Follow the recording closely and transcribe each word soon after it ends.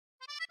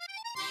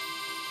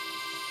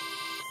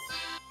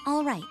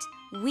All right,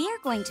 we're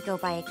going to go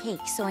buy a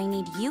cake, so I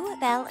need you,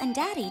 Belle, and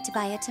Daddy to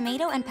buy a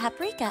tomato and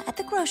paprika at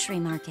the grocery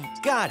market.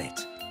 Got it.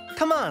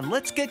 Come on,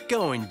 let's get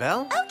going,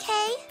 Belle.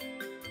 Okay.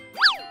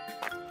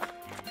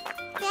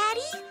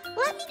 Daddy,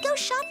 let me go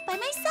shop by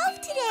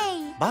myself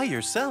today. By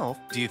yourself?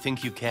 Do you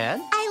think you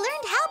can? I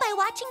learned how by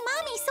watching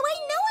Mommy, so I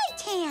know I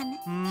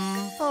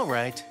can. All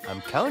right. I'm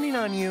counting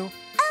on you.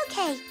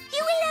 Okay,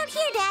 you wait out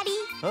here, Daddy.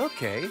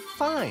 Okay,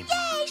 fine.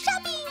 Yay,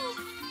 shopping!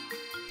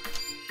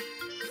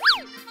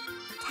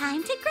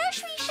 Time to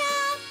grocery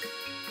shop.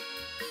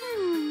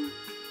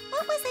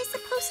 What was I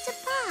supposed to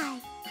buy?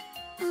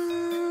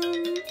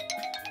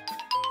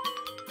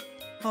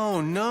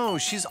 Oh no,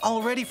 she's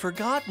already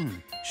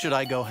forgotten. Should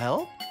I go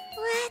help?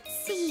 Let's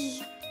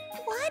see.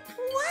 What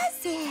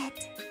was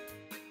it?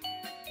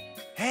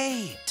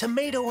 Hey,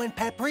 tomato and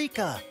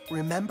paprika.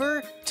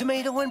 Remember?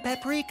 Tomato and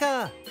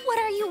paprika. What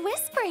are you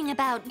whispering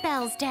about,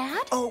 Belle's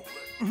dad? Oh,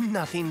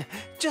 nothing.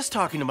 Just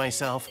talking to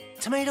myself.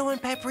 Tomato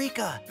and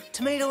paprika.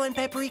 Tomato and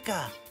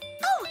paprika.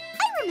 Oh,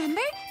 I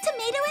remember.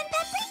 Tomato and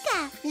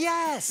paprika.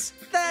 Yes,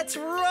 that's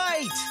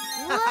right.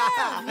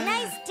 Whoa,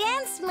 nice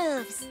dance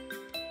moves.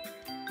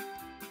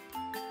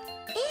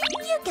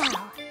 In you go.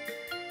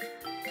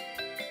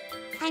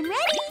 I'm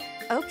ready.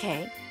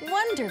 Okay,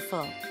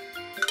 wonderful.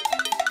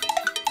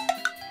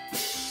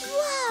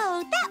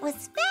 Whoa, that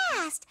was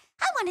fast.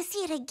 I want to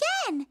see it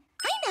again.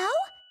 I know.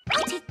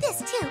 I'll take this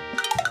too.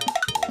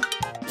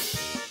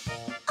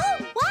 Oh,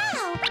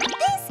 wow.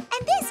 This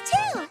and this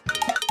too.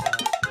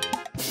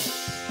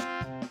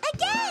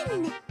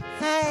 Again.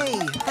 Hey,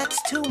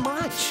 that's too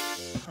much.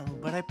 Oh,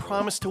 but I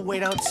promised to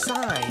wait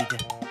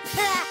outside.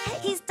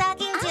 He's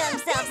talking to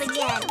himself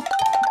again.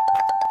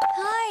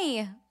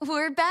 Hi,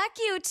 we're back,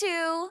 you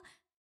two.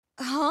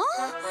 Huh?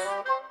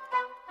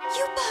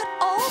 You bought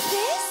all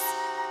this?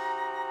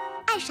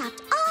 I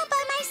shopped all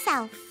by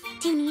myself.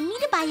 Do you need me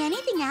to buy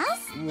anything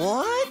else?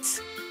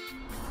 What?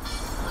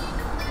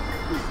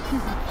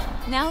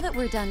 Now that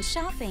we're done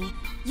shopping,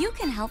 you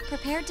can help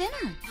prepare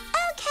dinner.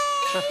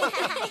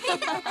 Okay.